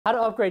How to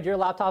upgrade your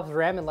laptop's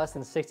RAM in less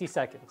than 60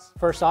 seconds.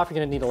 First off, you're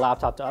gonna need a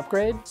laptop to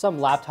upgrade, some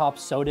laptop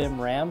SODIMM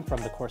RAM from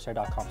the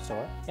CORSAIR.com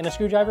store, and a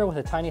screwdriver with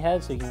a tiny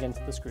head so you can get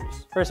into the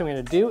screws. First thing we're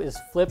gonna do is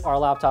flip our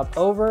laptop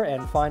over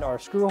and find our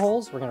screw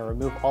holes. We're gonna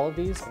remove all of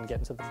these and get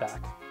into the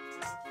back.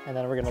 And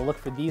then we're gonna look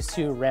for these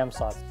two RAM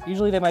slots.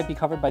 Usually they might be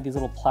covered by these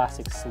little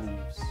plastic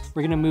sleeves.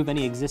 We're gonna move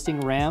any existing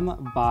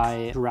RAM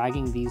by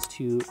dragging these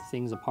two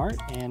things apart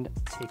and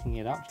taking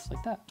it out just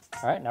like that.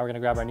 All right, now we're gonna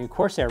grab our new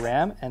CORSAIR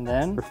RAM and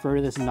then refer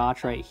to this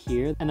notch right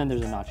here. And then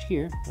there's a notch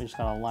here. We just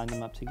gotta line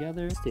them up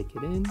together, stick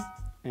it in,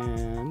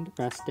 and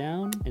press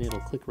down, and it'll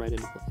click right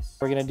into place.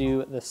 We're gonna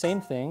do the same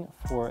thing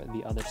for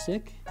the other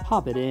stick.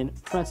 Pop it in,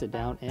 press it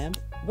down, and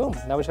boom.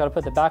 Now we just gotta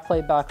put the back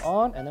plate back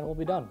on, and then we'll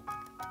be done.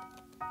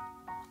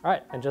 All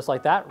right, and just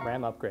like that,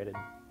 RAM upgraded.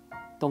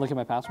 Don't look at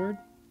my password.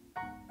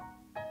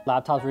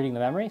 Laptop's reading the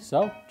memory,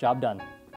 so job done.